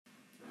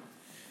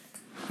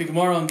The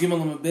Gemara on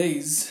Gimel Amud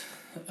Beis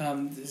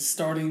is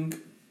starting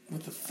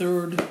with the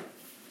third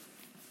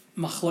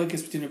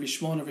machlokes between Rabbi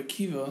Shmuel and Rabbi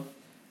Akiva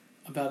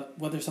about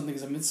whether something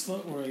is a mitzvah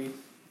or a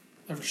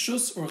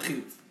reshus or a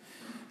chiyuv.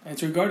 And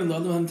it's regarding the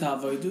Adam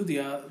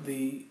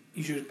Ta'avodu,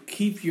 you should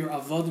keep your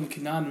avodim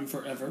kinanim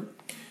forever.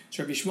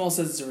 So Rabbi Shmuel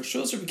says it's a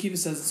reshus, Rabbi Akiva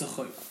says it's a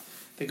chiyuv.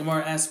 The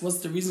Gemara asks, what's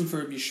the reason for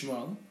Rabbi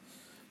Shmuel?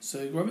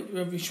 So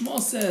Rabbi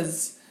Shmuel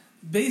says,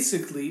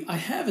 basically, I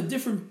have a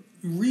different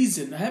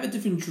reason, I have a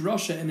different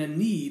drasha and a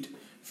need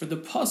for the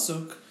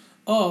pasuk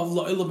of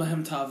La'ila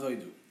Bahem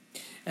Ta'avodu.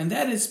 And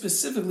that is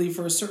specifically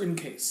for a certain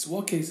case.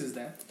 What case is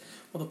that?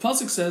 Well, the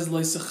pasuk says,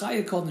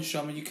 Lo'isachaya called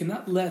neshama, you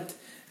cannot let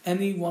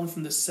anyone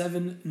from the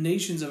 7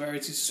 nations of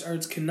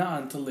Eretz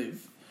Canaan to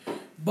live.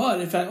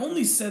 But if I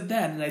only said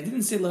that, and I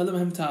didn't say La'ila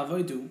Bahem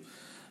Ta'avodu,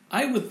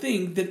 I would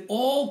think that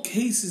all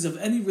cases of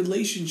any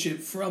relationship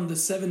from the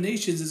 7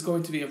 nations is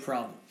going to be a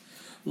problem.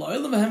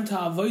 La'ila Bahem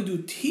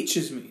Ta'avodu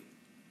teaches me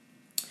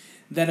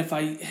that if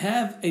I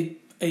have a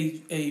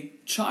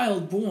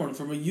child born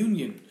from a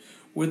union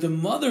where the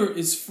mother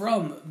is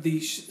from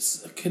the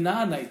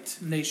Canaanite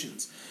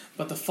nations,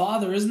 but the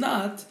father is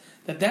not,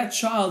 that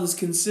child is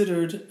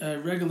considered a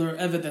regular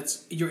eved that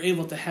you're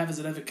able to have as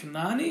an eved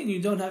Canaani, and you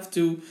don't have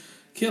to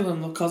kill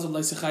him because of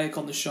Leisachaya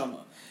called Neshama.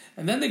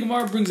 And then the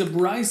Gemara brings a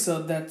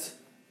brisa that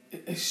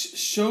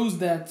shows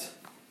that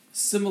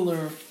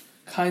similar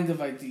kind of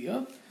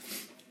idea.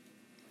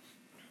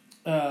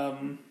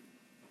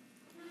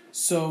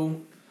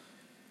 So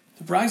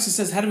the brisa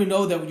says, how do we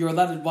know that you're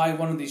allowed to buy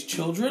one of these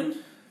children?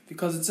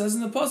 Because it says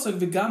in the pasuk,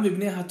 "V'gam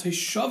b'bnei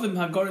ha'toishavim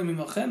ha'garim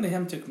imachem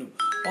mehem tiknu."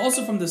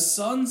 Also from the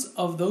sons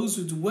of those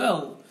who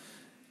dwell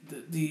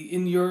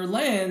in your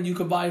land, you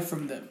could buy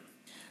from them.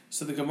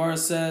 So the Gemara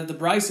said, the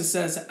brisa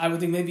says, I would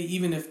think maybe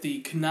even if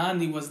the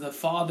Canaani was the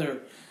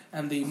father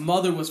and the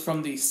mother was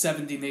from the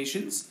 70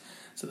 nations.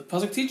 So the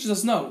pasuk teaches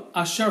us, no,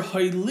 asher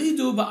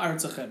haylidu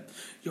ba'artzachem.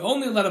 You're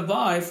only allowed to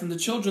buy from the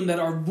children that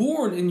are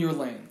born in your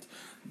land.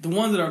 The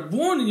ones that are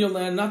born in your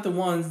land, not the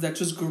ones that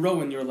just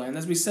grow in your land.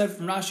 As we said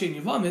from Rashi and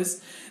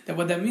Yavamis, that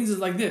what that means is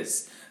like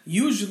this.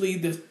 Usually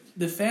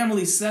the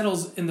family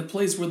settles in the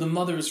place where the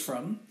mother is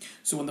from.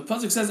 So when the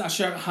pasuk says,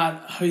 asher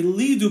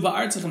haylidu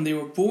ba'artzachem, they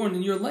were born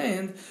in your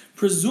land,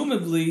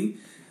 presumably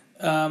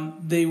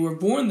they were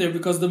born there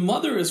because the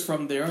mother is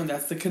from there, and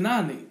that's the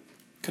Canaani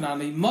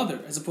mother,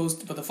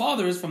 but the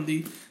father is from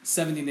the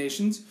 70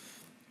 nations,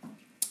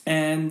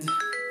 and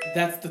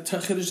that's the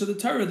chiddush of the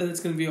Torah, that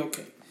it's going to be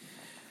okay.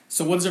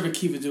 So what does Rabbi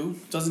Akiva do?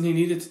 Doesn't he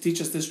need it to teach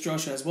us this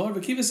drasha as well?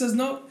 Rabbi Akiva says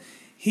no.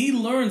 He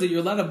learns that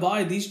you're allowed to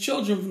buy these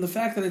children from the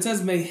fact that it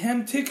says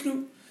mehem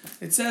tiknu.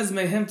 It says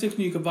mehem tiknu,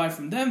 you could buy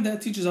from them. That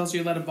teaches us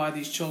you're allowed to buy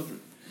these children.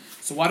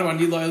 So why do I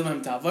need La'ila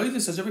Bahem Ta'avodu?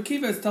 Says Rabbi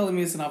Akiva, it's telling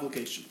me it's an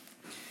obligation.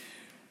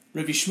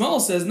 Rabbi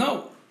Shmuel says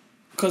no.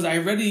 Because I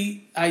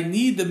need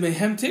the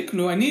mehem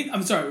tiknu.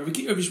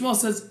 Rabbi Shmuel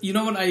says, you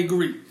know what, I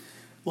agree.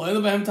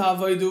 La'ila Bahem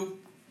Ta'avodu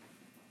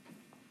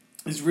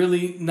is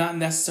really not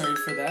necessary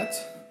for that.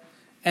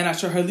 And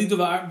mehem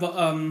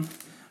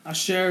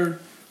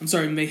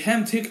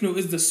tiknu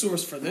is the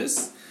source for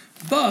this.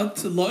 But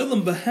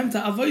La'ila Bahem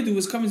Ta'avodu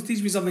is coming to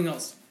teach me something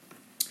else.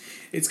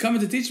 It's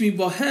coming to teach me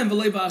Bahem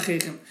v'lei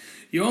ba'achechem.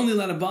 You're only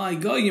allowed to buy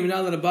goyim, you're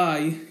not allowed to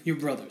buy your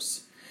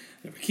brothers.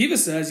 Rabbi Akiva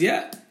says,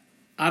 yeah,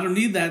 I don't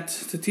need that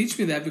to teach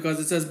me that, because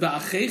it says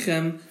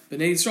ba'achechem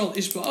b'nei Yisrael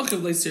ish ba'achiv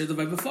le'sir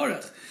devay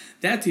b'farech.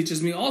 That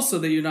teaches me also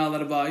that you're not allowed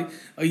to buy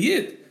a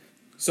yid.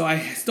 So I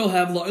still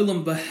have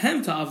La'ila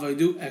Bahem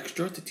Ta'avodu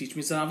extra to teach me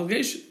it's an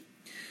obligation.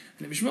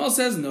 And Rabbi Shmuel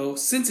says no,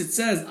 since it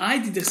says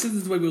this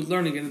is the way we're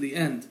learning it in the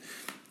end,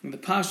 in the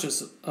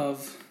pashtus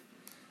of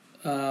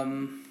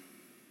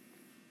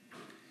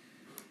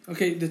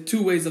the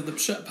 2 ways of the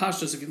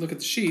pashtus, if you look at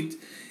the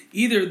sheet,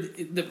 either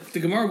the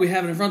Gemara we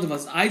have in front of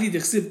us, since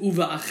it says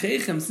uva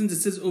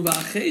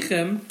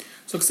achechem,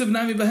 so ksiv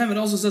nami bahem, it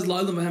also says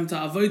La'ila Bahem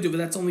Ta'avodu, but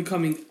that's only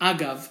coming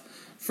agav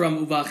from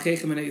uva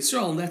achechem and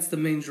Yisrael, and that's the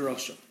main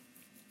drasha.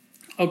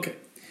 Okay.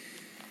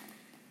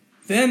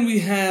 Then we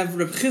have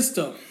Reb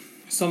Chisda.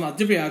 Some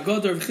Divrei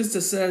Agoda, Reb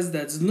Chisda says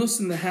that znus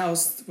in the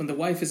house, when the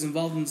wife is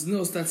involved in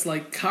znus, that's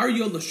like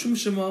karyo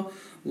l'shumshema,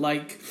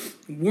 like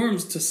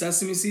worms to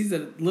sesame seeds,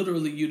 that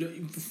literally you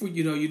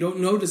don't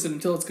notice it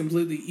until it's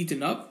completely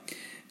eaten up.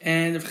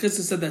 And Reb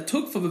Chisda said that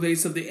tukfa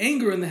b'beis, of the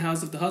anger in the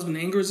house, if the husband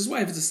angers his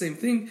wife, it's the same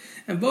thing.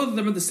 And both of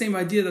them are the same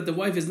idea, that the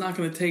wife is not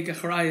going to take a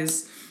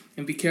charayas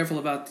and be careful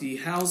about the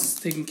house,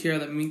 taking care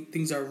that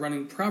things are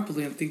running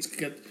properly and things could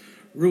get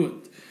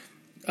ruined.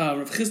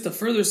 Rav Chisda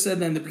further said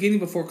that in the beginning,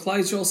 before Klal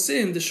Yisrael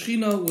sinned, the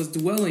Shechina was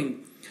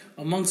dwelling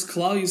amongst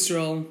Klal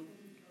Yisrael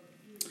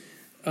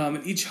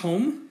in each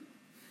home,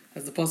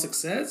 as the pasuk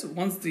says.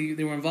 Once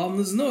they were involved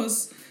in the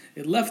znus,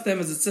 it left them,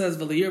 as it says,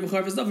 he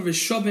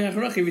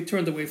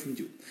returned away from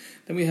you.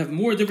 Then we have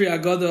more Divrei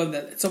Agoda,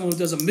 that someone who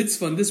does a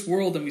mitzvah in this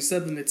world, and we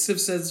said the Netziv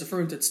says,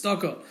 referring to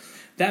tzedakah,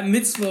 that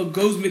mitzvah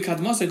goes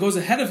mikadmasa, it goes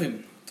ahead of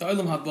him to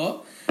Olam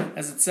Haba,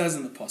 as it says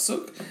in the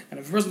pasuk. And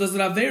if a person does the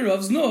Aveira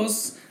of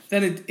znus,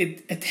 then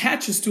it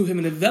attaches to him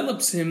and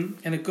envelops him,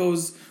 and it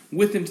goes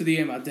with him to the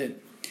Yom Adin.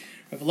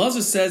 Rav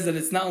Elazar says that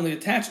it's not only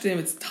attached to him,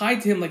 it's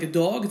tied to him like a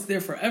dog. It's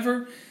there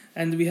forever.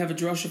 And we have a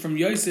drasha from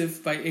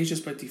Yosef by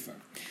Eishes Potiphar.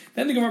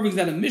 Then the Gemara brings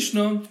down a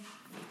Mishnah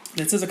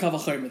that says a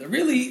Kavachomer. That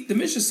really, the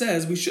Mishnah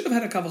says we should have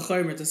had a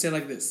Kavachomer to say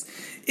like this.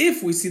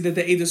 If we see that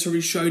the Eidos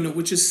Harishona,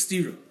 which is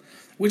Stira,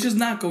 which is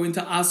not going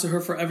to answer her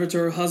forever to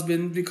her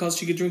husband because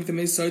she could drink the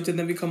Mesoit and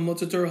then become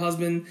mutter to her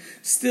husband,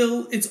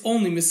 still it's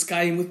only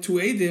miskayim with two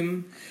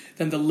Eidim.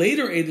 Then the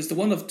later Eidos, the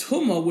one of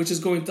Tumah, which is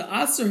going to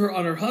answer her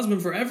on her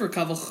husband forever,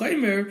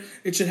 Kavachomer,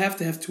 it should have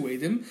to have two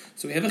Eidim.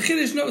 So we have a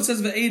Chiddush. No, it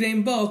says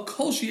Ve'edim ba,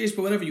 kol sheyesh,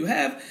 but whatever you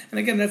have. And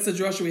again, that's the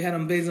drasha we had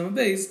on Beis and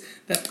Beis,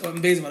 that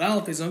on Beis and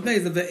Aleph, Beis and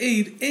Beis, that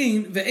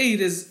Ve'ed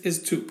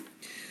is two.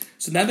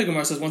 So now the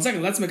Gemara says, 1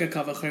 second, let's make a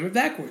Kavachomer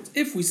backwards.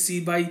 If we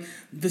see by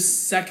the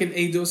second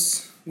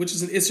Eidos, which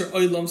is an Isser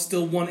Oilam,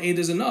 still one Eid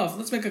is enough,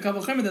 let's make a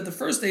Kavachomer that the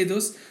first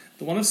Eidos,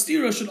 the one of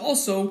Stira, should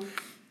also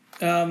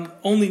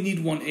only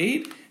need one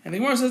Eid. And the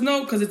Gemara says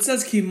no, because it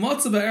says Ki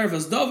Matzah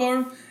Ba'ervas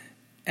Davar,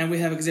 and we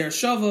have Gzer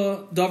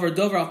Shava, Davar,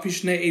 Al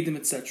Pishnei Eidim,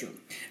 etc.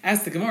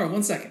 Ask the Gemara,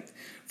 1 second.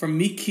 From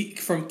Ki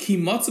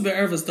Matzah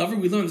Ba'ervas Davar,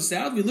 we learned this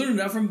out, we learned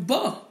that from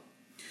Ba.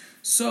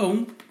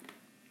 So,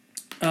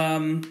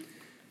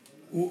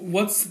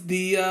 what's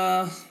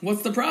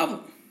the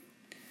problem?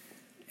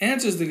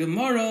 Answers the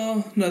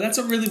Gemara, no, that's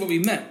not really what we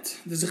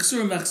meant. There's a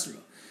Chsura Mechsura.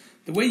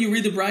 The way you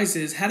read the Bryce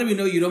is, how do we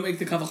know you don't make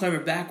the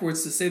Kavachomer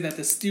backwards to say that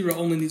the Stira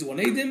only needs one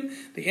Eidim?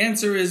 The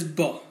answer is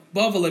Ba.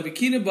 Ba v'le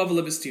Bikina, Ba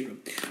v'le B'Stira.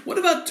 What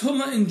about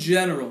Tumah in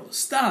general?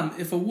 Stam,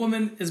 if a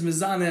woman is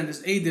Mizana and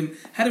is Eidim,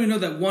 how do we know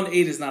that one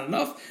Eid is not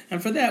enough?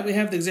 And for that, we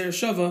have the Gzer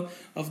Shava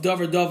of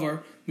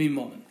Davar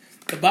Mimomen.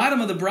 The bottom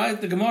of the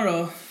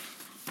Gemara,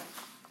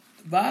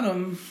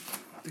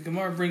 the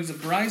Gemara brings a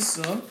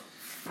Brysa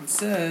and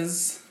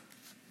says,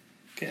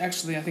 okay,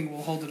 actually, I think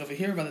we'll hold it over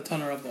here by the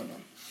Tanur of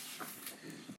Daman.